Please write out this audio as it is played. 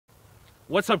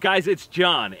What's up guys, it's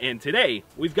John, and today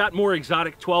we've got more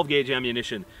exotic 12 gauge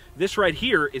ammunition. This right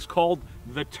here is called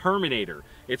the Terminator.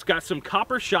 It's got some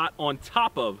copper shot on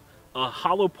top of a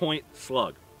hollow point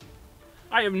slug.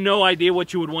 I have no idea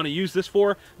what you would want to use this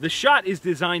for. The shot is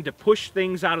designed to push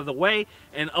things out of the way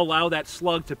and allow that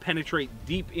slug to penetrate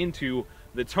deep into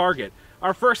the target.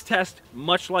 Our first test,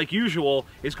 much like usual,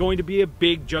 is going to be a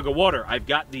big jug of water. I've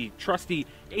got the trusty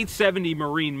 870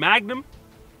 Marine Magnum,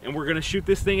 and we're gonna shoot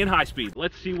this thing in high speed.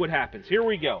 Let's see what happens. Here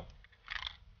we go.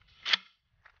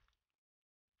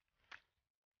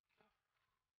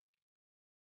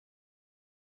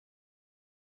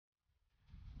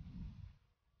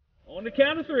 On the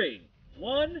count of 3.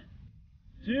 1,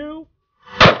 2.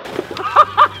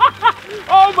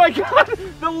 Oh my God!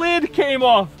 The lid came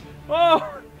off.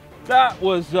 Oh, that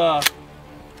was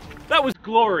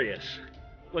glorious.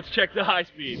 Let's check the high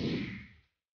speed.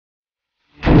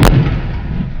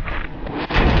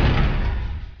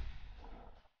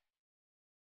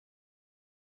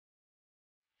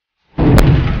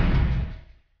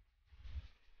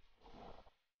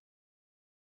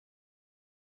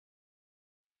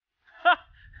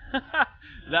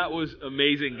 That was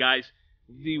amazing, guys.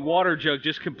 The water jug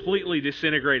just completely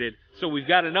disintegrated. So we've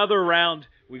got another round.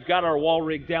 We've got our wall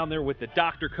rig down there with the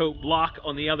Dr. Coat block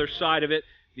on the other side of it,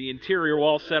 the interior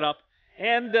wall set up,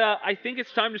 and I think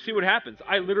it's time to see what happens.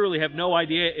 I literally have no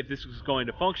idea if this is going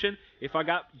to function. If I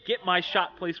get my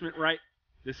shot placement right,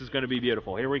 this is going to be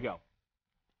beautiful. Here we go.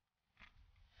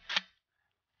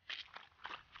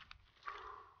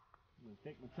 I'm going to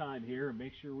take my time here and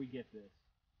make sure we get this.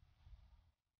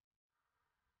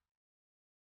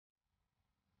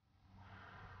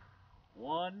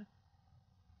 One.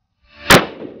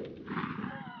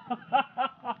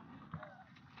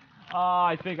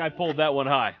 I think I pulled that one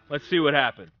high. Let's see what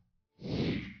happened.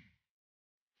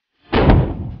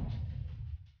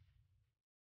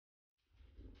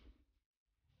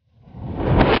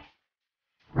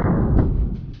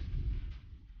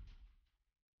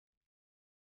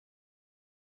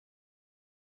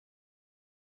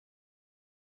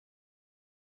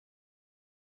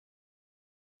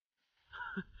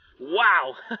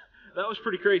 Wow, that was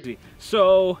pretty crazy.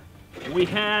 So we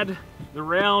had the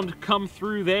round come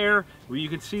through there where you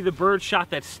can see the bird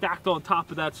shot that's stacked on top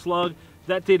of that slug.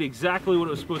 That did exactly what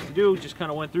it was supposed to do, just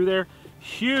kind of went through there.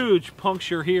 Huge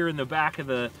puncture here in the back of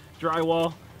the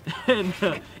drywall. And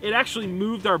it actually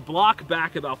moved our block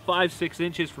back about 5-6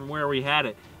 inches from where we had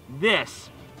it. This,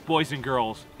 boys and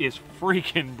girls, is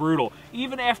freaking brutal.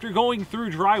 Even after going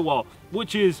through drywall,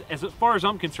 which is, as far as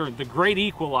I'm concerned, the great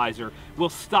equalizer, will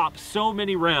stop so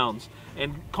many rounds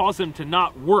and cause them to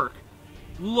not work.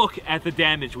 Look at the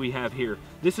damage we have here.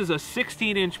 This is a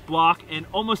 16-inch block and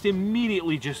almost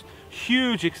immediately just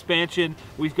huge expansion.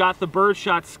 We've got the bird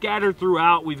shot scattered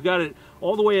throughout. We've got it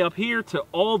all the way up here to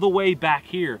all the way back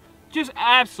here. Just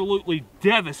absolutely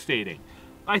devastating.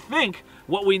 I think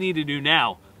what we need to do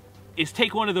now is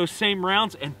take one of those same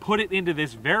rounds and put it into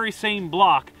this very same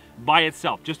block by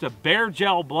itself. Just a bare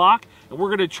gel block, and we're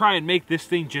gonna try and make this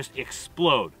thing just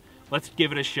explode. Let's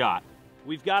give it a shot.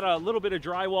 We've got a little bit of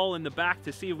drywall in the back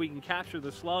to see if we can capture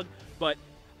the slug, but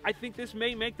I think this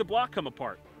may make the block come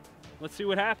apart. Let's see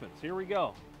what happens. Here we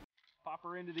go. Pop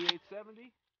her into the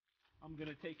 870. I'm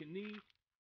gonna take a knee.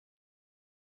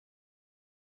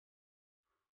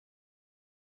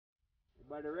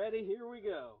 Everybody ready? Here we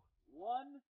go. 1,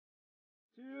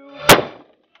 2.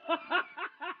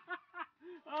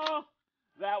 Oh,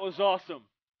 that was awesome.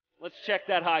 Let's check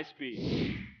that high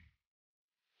speed.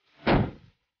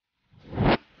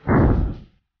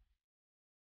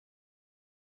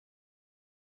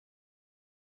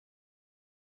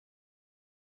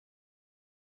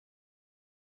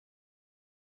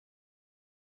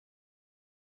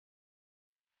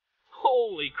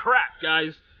 Holy crap,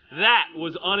 guys. That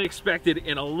was unexpected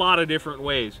in a lot of different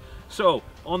ways. So,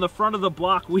 on the front of the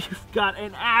block, we've got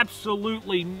an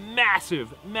absolutely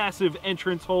massive, massive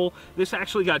entrance hole. This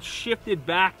actually got shifted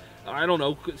back, I don't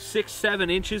know, 6-7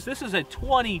 inches. This is a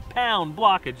 20-pound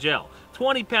block of gel.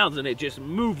 20 pounds, and it just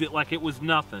moved it like it was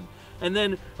nothing. And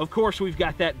then, of course, we've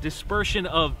got that dispersion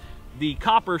of the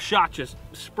copper shot just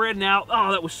spreading out.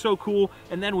 Oh, that was so cool.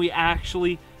 And then we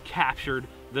actually captured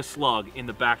the slug in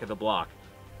the back of the block.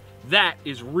 That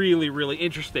is really, really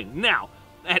interesting. Now,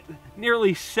 at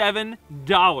nearly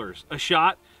 $7 a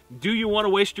shot, do you want to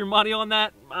waste your money on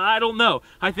that? I don't know.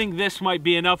 I think this might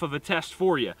be enough of a test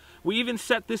for you. We even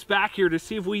set this back here to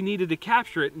see if we needed to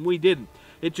capture it, and we didn't.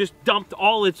 It just dumped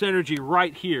all its energy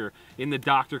right here in the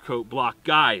Dr. Coat block.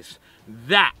 Guys,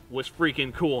 that was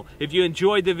freaking cool. If you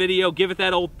enjoyed the video, give it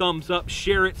that old thumbs up,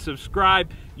 share it,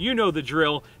 subscribe. You know the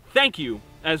drill. Thank you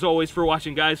as always, for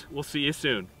watching, guys. We'll see you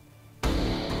soon.